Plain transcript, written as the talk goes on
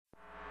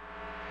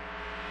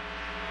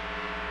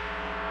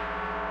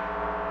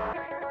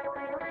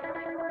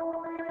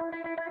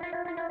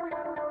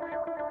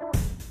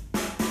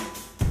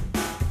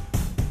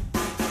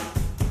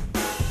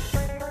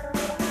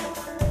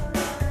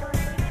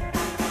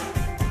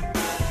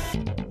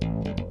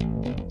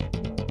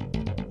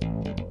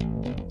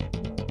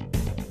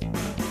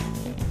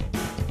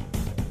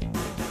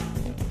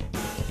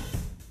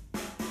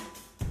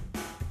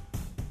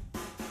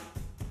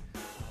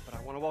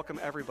welcome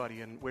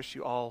everybody and wish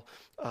you all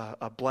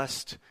a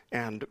blessed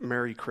and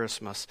Merry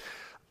Christmas.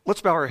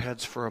 Let's bow our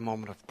heads for a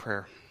moment of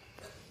prayer.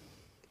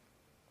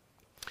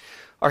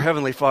 Our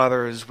Heavenly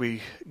Father, as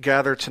we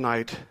gather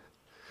tonight,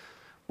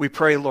 we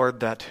pray, Lord,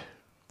 that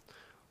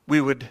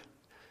we would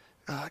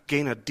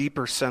gain a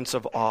deeper sense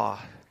of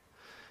awe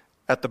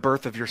at the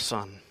birth of your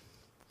Son.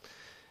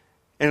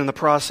 And in the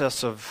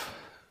process of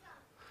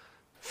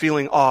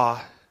feeling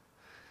awe,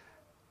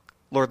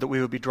 Lord, that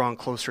we would be drawn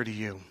closer to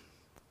you.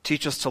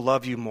 Teach us to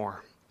love you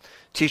more.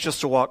 Teach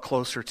us to walk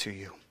closer to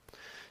you.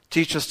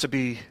 Teach us to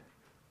be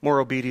more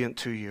obedient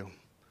to you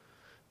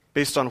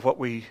based on what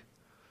we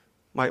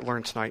might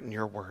learn tonight in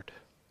your word.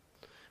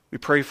 We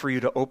pray for you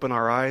to open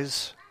our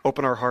eyes,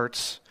 open our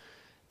hearts,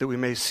 that we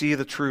may see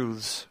the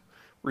truths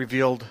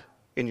revealed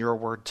in your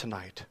word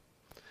tonight.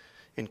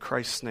 In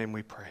Christ's name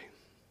we pray.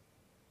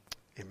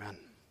 Amen.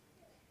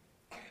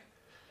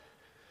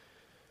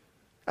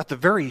 At the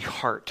very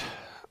heart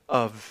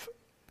of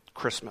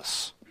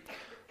Christmas,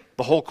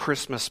 the whole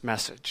Christmas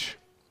message,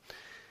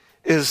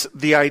 is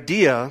the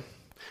idea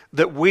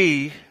that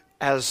we,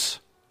 as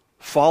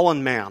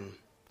fallen man,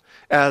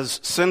 as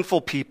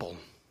sinful people,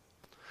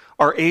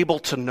 are able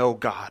to know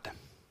God.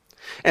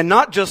 And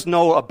not just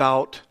know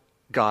about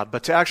God,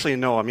 but to actually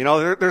know Him. You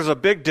know, there's a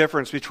big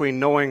difference between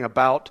knowing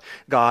about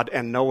God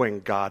and knowing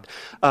God.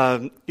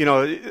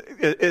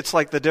 It's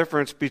like the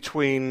difference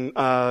between,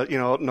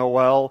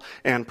 Noel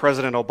and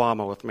President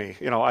Obama with me.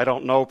 You know, I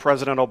don't know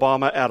President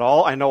Obama at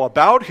all. I know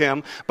about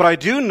him, but I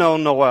do know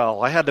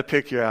Noel. I had to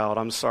pick you out.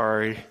 I'm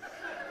sorry.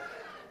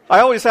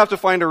 I always have to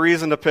find a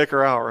reason to pick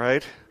her out,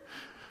 right?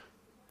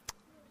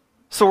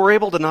 So we're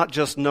able to not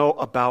just know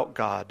about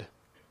God,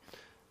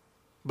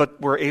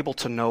 but we're able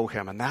to know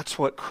Him. And that's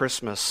what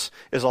Christmas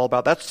is all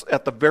about. That's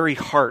at the very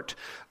heart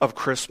of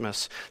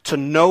Christmas. To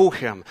know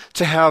Him,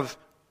 to have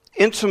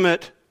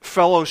intimate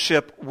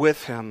fellowship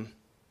with Him,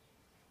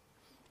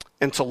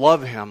 and to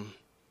love Him,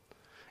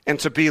 and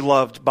to be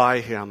loved by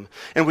Him.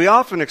 And we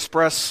often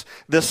express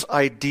this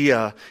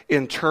idea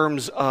in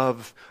terms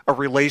of a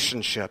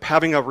relationship,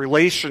 having a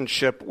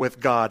relationship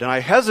with God. And I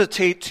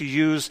hesitate to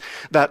use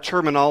that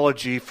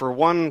terminology for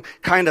one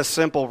kind of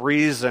simple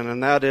reason,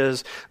 and that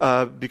is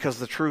because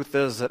the truth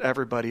is that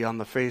everybody on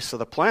the face of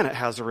the planet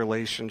has a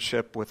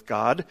relationship with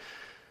God.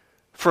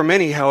 For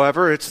many,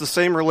 however, it's the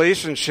same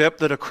relationship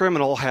that a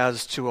criminal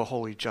has to a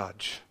holy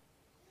judge.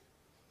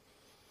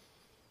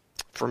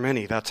 For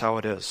many, that's how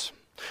it is.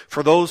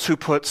 For those who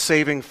put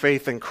saving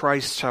faith in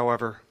Christ,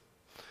 however,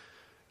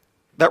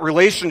 that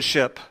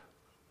relationship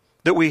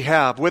that we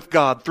have with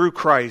God through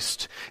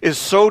Christ is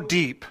so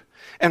deep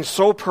and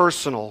so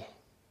personal,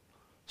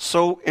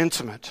 so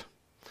intimate,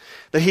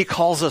 that He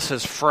calls us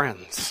His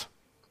friends.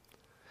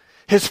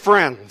 His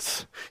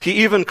friends.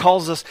 He even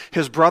calls us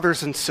His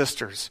brothers and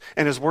sisters.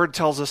 And His word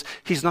tells us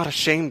He's not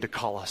ashamed to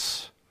call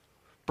us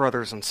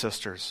brothers and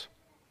sisters.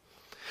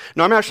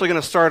 Now, I'm actually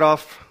going to start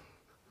off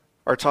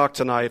our talk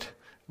tonight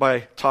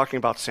by talking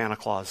about Santa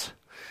Claus.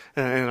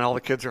 And all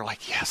the kids are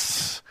like,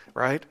 yes,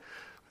 right?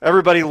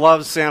 Everybody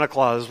loves Santa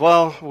Claus.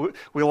 Well,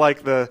 we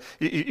like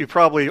you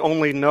probably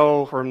only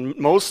know or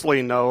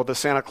mostly know the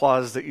Santa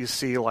Claus that you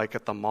see like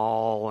at the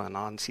mall and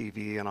on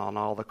TV and on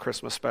all the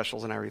Christmas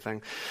specials and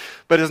everything.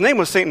 But his name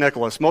was St.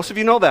 Nicholas. Most of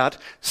you know that.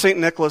 St.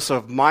 Nicholas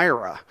of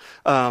Myra,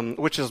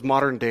 which is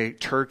modern-day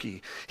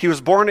Turkey. He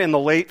was born in the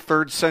late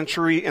 3rd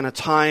century in a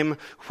time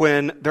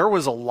when there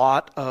was a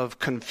lot of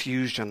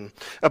confusion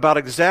about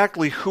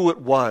exactly who it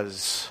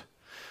was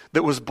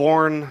that was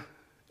born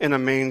in a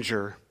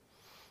manger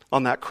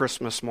on that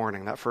Christmas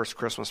morning, that first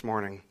Christmas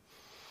morning.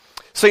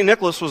 St.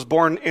 Nicholas was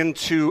born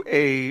into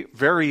a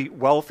very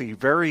wealthy,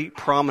 very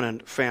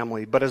prominent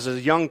family, but as a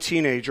young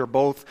teenager,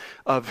 both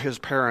of his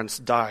parents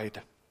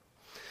died.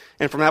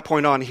 And from that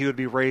point on, he would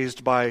be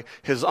raised by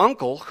his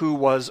uncle, who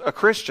was a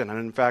Christian, and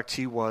in fact,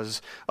 he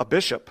was a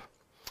bishop.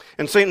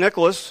 And St.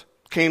 Nicholas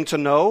came to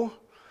know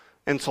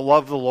and to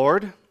love the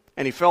Lord,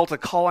 and he felt a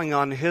calling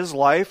on his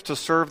life to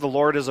serve the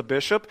Lord as a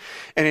bishop.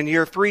 And in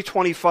year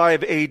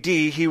 325 AD,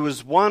 he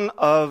was one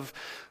of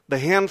the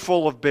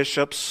handful of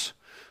bishops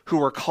who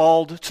were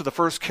called to the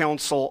First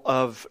Council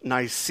of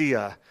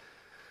Nicaea.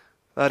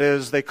 That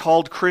is, they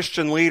called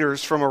Christian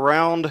leaders from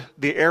around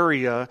the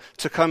area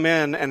to come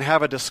in and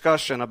have a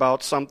discussion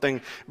about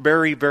something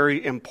very,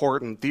 very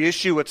important. The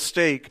issue at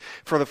stake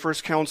for the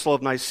First Council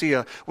of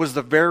Nicaea was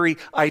the very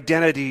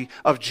identity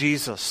of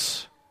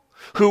Jesus.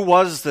 Who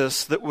was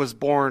this that was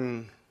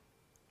born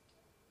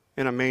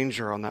in a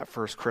manger on that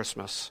first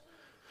Christmas?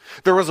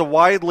 There was a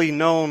widely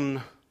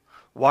known,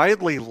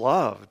 widely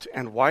loved,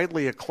 and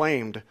widely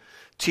acclaimed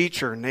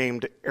teacher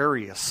named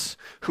Arius,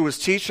 who was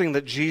teaching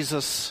that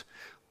Jesus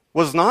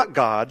was not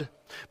God,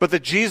 but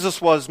that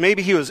Jesus was,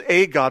 maybe he was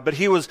a God, but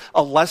he was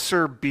a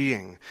lesser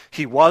being.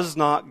 He was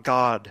not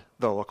God,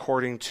 though,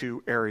 according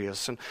to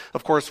Arius. And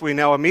of course, we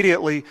now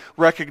immediately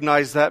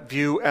recognize that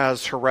view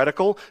as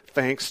heretical,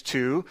 thanks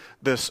to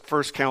this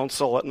first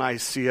council at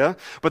Nicaea.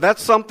 But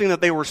that's something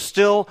that they were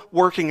still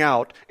working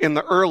out in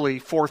the early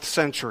 4th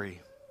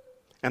century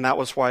And that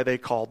was why they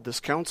called this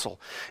council.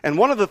 And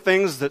one of the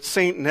things that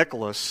St.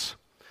 Nicholas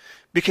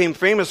became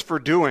famous for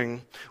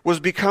doing was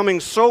becoming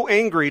so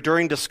angry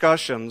during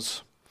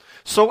discussions,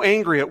 so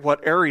angry at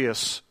what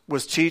Arius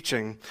was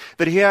teaching,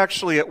 that he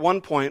actually at one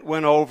point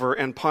went over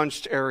and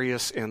punched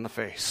Arius in the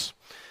face.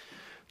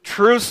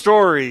 True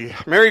story.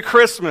 Merry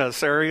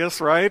Christmas,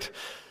 Arius, right?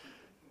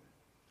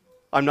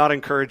 I'm not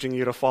encouraging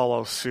you to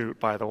follow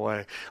suit, by the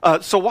way.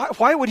 So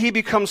why would he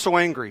become so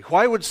angry?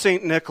 Why would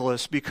St.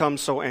 Nicholas become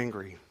so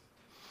angry?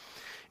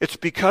 It's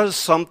because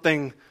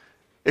something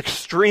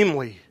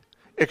extremely,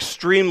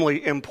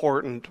 extremely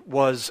important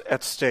was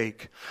at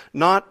stake.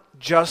 Not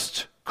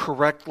just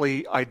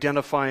correctly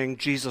identifying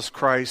Jesus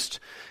Christ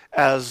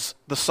as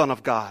the Son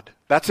of God.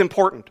 That's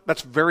important.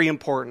 That's very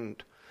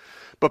important.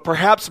 But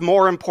perhaps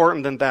more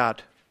important than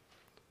that,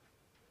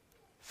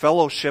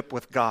 fellowship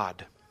with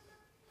God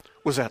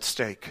was at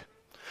stake.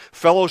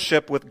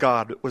 Fellowship with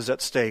God was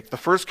at stake. The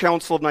First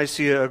Council of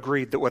Nicaea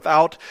agreed that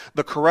without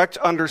the correct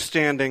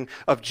understanding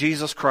of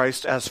Jesus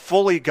Christ as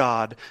fully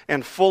God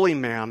and fully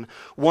man,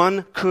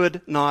 one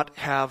could not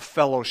have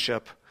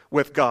fellowship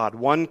with God.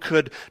 One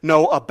could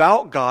know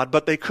about God,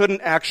 but they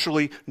couldn't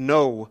actually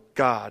know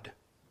God.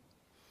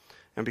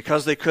 And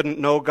because they couldn't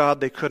know God,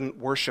 they couldn't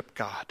worship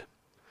God.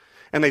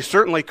 And they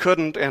certainly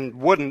couldn't and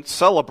wouldn't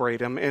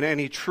celebrate Him in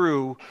any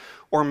true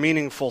or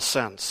meaningful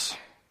sense.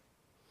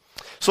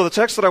 So the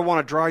text that I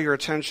want to draw your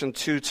attention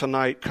to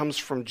tonight comes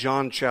from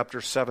John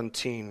chapter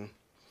 17.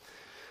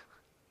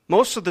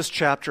 Most of this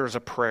chapter is a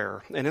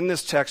prayer. And in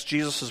this text,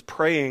 Jesus is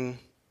praying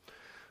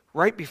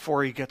right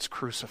before He gets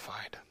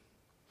crucified.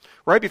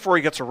 Right before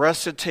He gets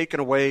arrested, taken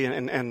away,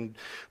 and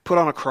put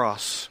on a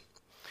cross.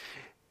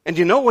 And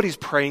you know what He's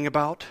praying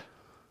about?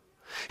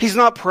 He's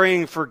not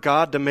praying for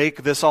God to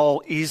make this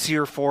all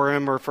easier for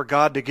Him or for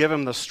God to give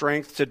Him the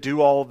strength to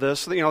do all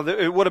this. You know,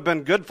 it would have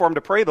been good for Him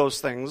to pray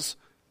those things.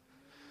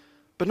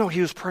 But no,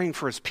 He was praying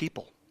for His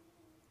people.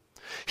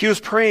 He was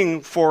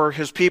praying for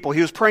His people.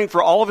 He was praying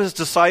for all of His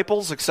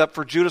disciples except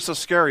for Judas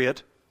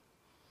Iscariot.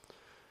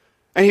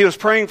 And He was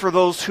praying for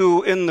those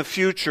who in the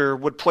future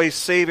would place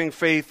saving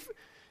faith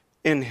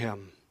in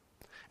Him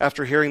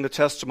after hearing the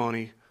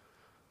testimony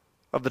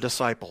of the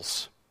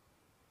disciples.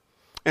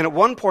 And at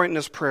one point in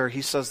His prayer,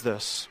 He says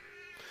this,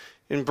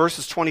 in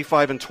verses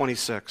 25 and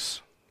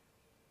 26.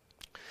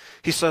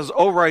 He says,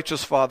 "O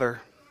righteous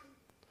Father,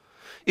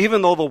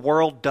 even though the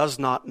world does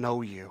not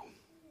know You,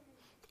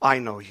 I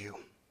know You.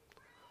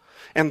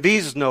 And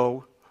these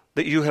know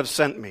that You have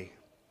sent Me.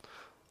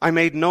 I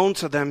made known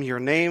to them Your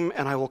name,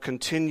 and I will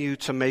continue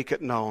to make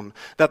it known,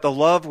 that the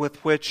love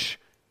with which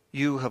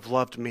You have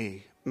loved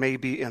Me may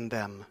be in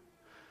them,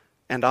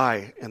 and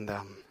I in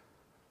them."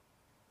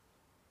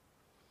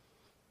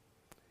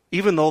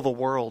 Even though the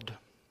world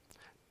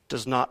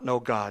does not know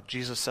God,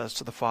 Jesus says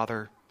to the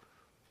Father,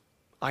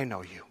 I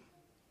know You.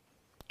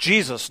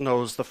 Jesus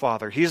knows the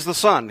Father. He's the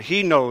Son.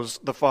 He knows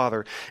the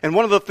Father. And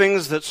one of the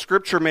things that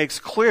Scripture makes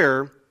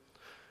clear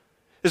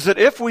is that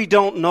if we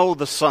don't know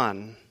the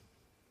Son,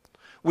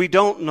 we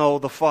don't know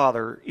the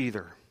Father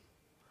either.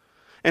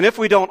 And if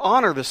we don't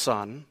honor the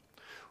Son,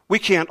 we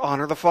can't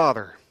honor the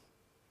Father.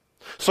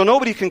 So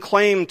nobody can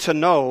claim to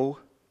know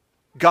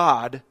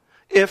God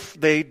if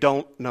they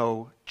don't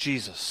know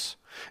Jesus.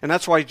 And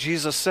that's why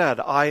Jesus said,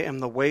 I am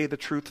the way, the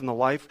truth, and the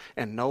life,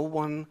 and no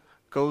one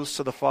goes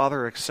to the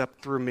Father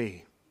except through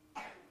Me.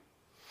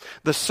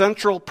 The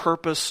central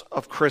purpose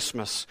of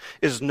Christmas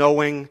is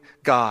knowing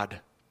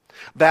God.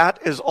 That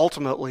is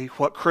ultimately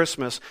what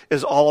Christmas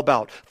is all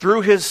about.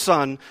 Through His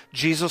Son,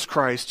 Jesus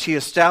Christ, He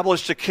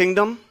established a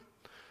kingdom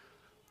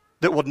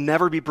that will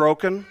never be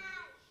broken.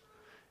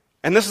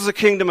 And this is a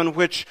kingdom in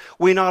which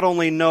we not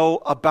only know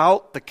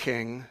about the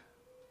King,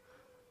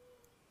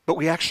 but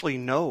we actually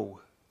know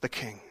the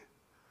King.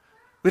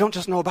 We don't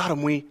just know about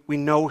Him, we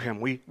know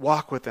Him. We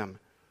walk with Him.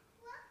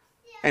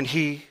 And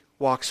He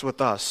walks with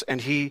us,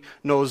 and He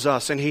knows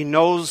us, and He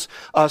knows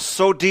us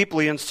so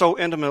deeply and so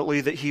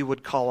intimately that He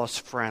would call us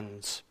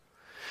friends.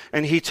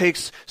 And He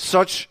takes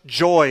such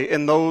joy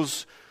in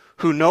those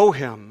who know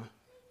Him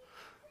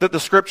that the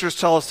Scriptures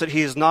tell us that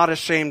He is not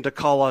ashamed to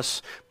call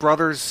us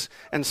brothers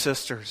and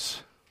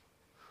sisters,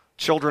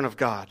 children of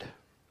God.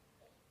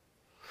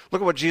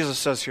 Look at what Jesus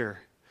says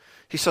here.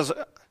 He says,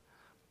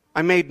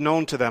 I made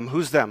known to them.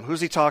 Who's them? Who's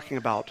He talking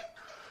about?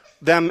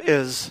 Them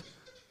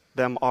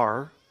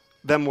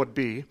would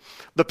be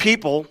the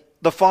people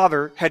the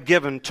Father had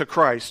given to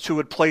Christ who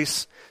would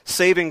place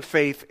saving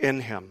faith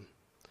in Him.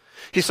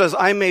 He says,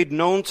 I made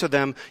known to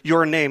them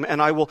Your name,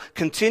 and I will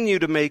continue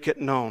to make it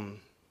known.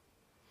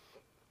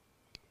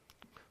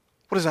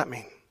 What does that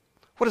mean?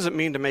 What does it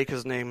mean to make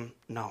His name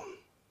known?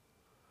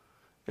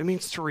 It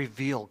means to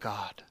reveal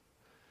God.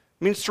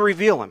 It means to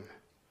reveal Him.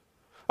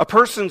 A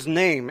person's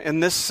name, in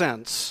this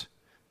sense,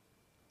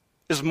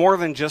 is more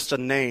than just a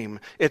name.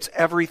 It's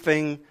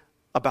everything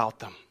about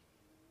them.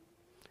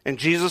 And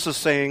Jesus is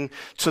saying,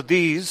 to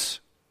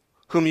these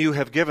whom You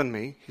have given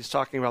Me, He's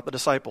talking about the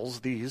disciples,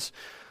 these,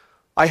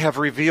 I have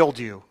revealed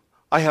You.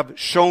 I have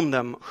shown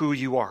them who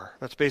you are.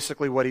 That's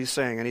basically what he's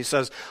saying. And he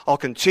says, I'll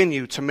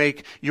continue to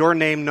make your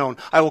name known.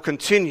 I will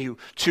continue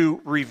to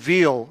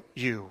reveal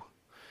you.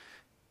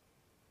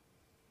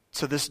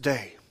 To this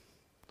day,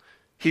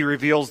 he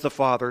reveals the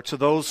Father to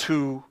those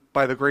who,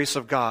 by the grace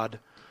of God,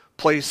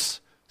 place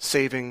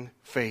saving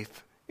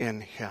faith in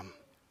him,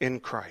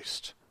 in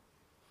Christ.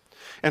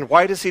 And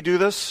why does he do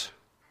this?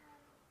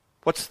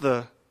 What's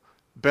the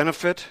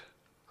benefit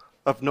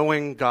of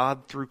knowing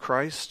God through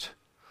Christ?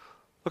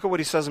 Look at what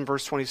he says in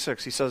verse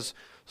 26. He says,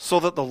 so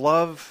that the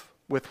love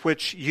with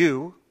which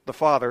you, the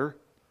Father,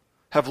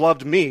 have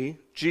loved me,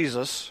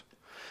 Jesus,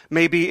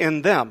 may be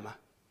in them.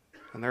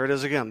 And there it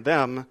is again,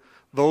 them,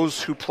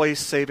 those who place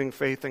saving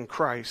faith in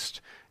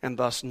Christ and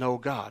thus know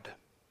God.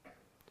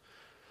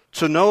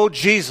 To know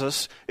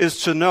Jesus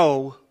is to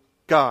know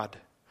God.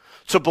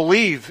 To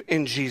believe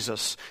in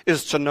Jesus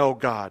is to know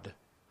God.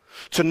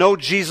 To know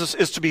Jesus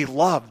is to be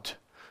loved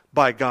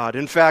by God.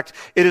 In fact,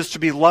 it is to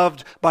be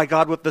loved by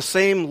God with the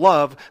same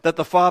love that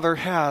the Father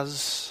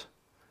has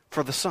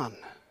for the Son.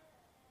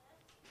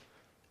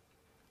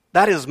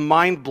 That is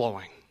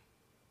mind-blowing.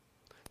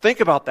 Think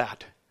about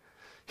that.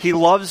 He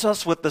loves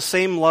us with the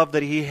same love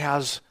that he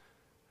has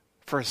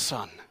for his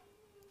Son.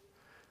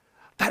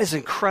 That is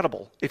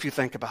incredible if you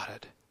think about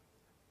it.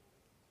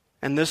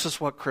 And this is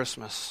what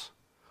Christmas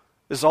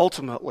is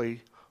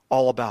ultimately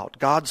all about.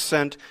 God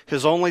sent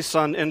his only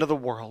Son into the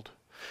world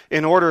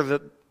in order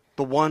that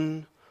the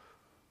one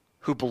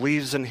who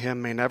believes in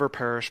him may never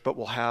perish but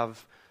will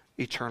have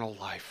eternal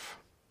life.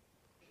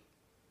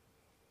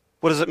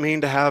 What does it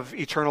mean to have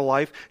eternal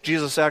life?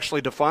 Jesus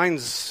actually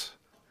defines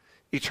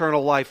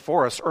eternal life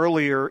for us.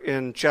 Earlier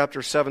in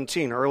chapter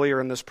 17, earlier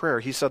in this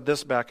prayer, he said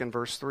this back in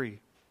verse 3.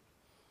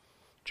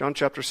 John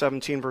chapter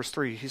 17, verse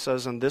 3, he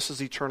says, and this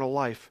is eternal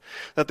life,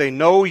 that they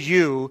know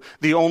you,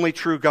 the only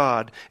true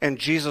God, and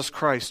Jesus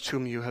Christ,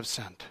 whom you have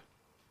sent.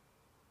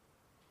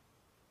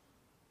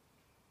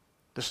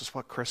 This is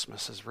what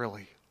Christmas is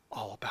really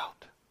all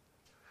about.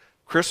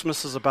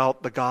 Christmas is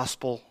about the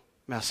gospel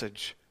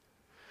message.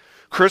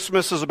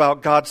 Christmas is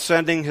about God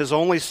sending his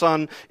only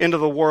Son into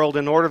the world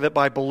in order that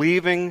by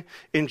believing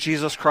in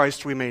Jesus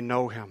Christ we may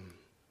know him.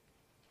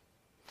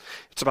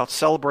 It's about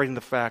celebrating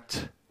the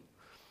fact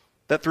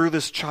that through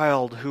this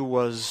child who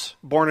was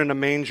born in a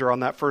manger on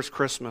that first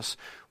Christmas,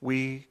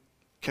 we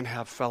can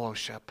have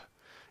fellowship,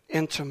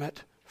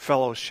 intimate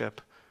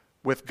fellowship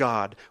with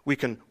God. We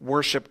can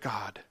worship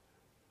God.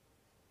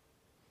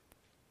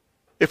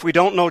 If we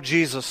don't know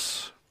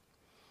Jesus,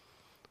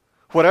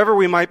 whatever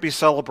we might be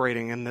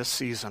celebrating in this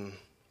season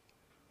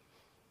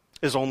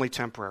is only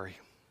temporary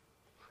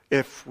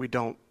if we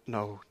don't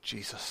know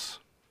Jesus.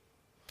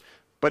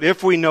 But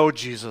if we know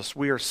Jesus,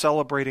 we are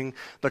celebrating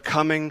the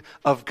coming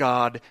of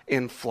God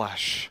in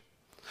flesh.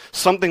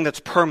 Something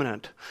that's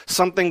permanent,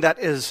 something that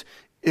is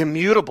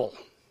immutable,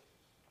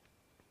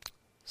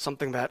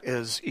 something that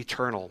is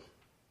eternal.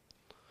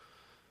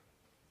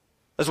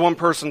 As one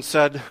person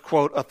said,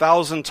 quote,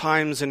 1,000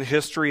 times in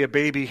history a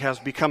baby has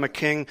become a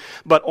king,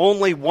 but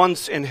only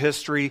once in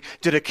history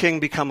did a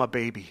king become a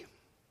baby.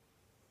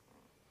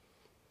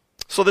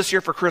 So this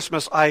year for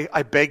Christmas,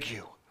 I beg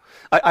you,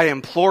 I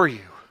implore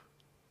you,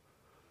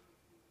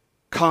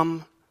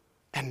 come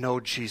and know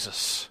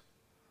Jesus.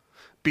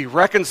 Be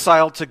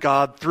reconciled to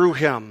God through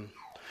him.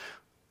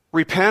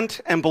 Repent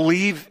and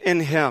believe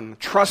in him.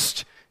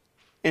 Trust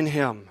in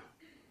him.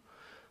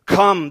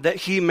 Come that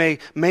he may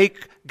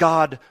make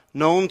God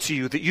known to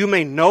you, that you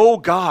may know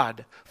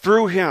God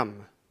through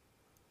him.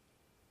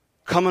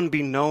 Come and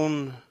be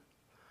known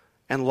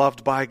and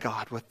loved by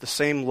God with the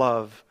same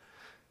love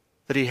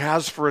that he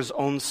has for his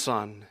own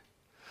Son,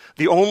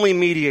 the only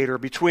mediator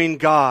between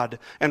God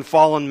and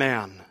fallen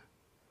man.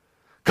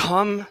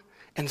 Come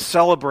and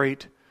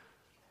celebrate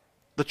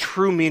the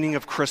true meaning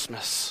of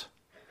Christmas.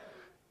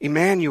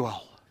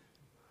 Emmanuel,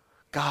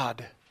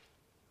 God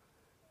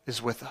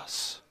is with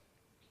us.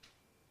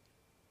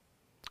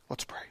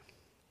 Let's pray.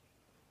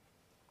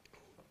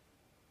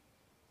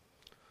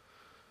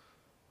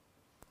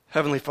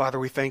 Heavenly Father,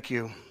 we thank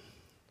you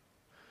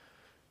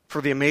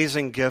for the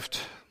amazing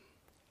gift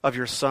of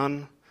your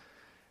Son,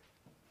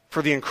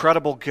 for the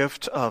incredible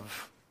gift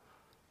of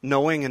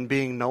knowing and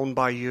being known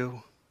by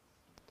you,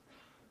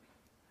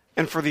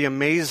 and for the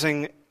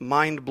amazing,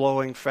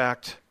 mind-blowing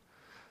fact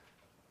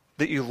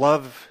that you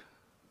love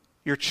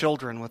your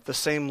children with the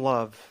same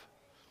love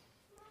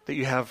that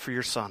you have for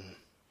your Son.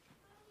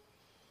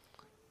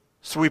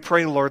 So we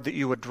pray, Lord, that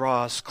you would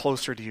draw us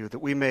closer to you, that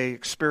we may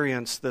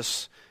experience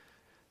this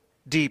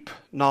deep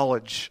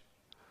knowledge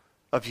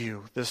of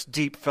you, this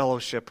deep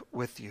fellowship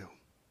with you,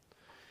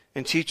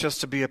 and teach us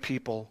to be a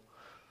people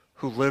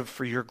who live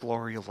for your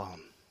glory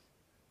alone.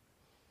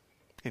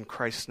 In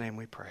Christ's name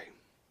we pray.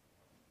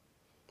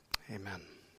 Amen.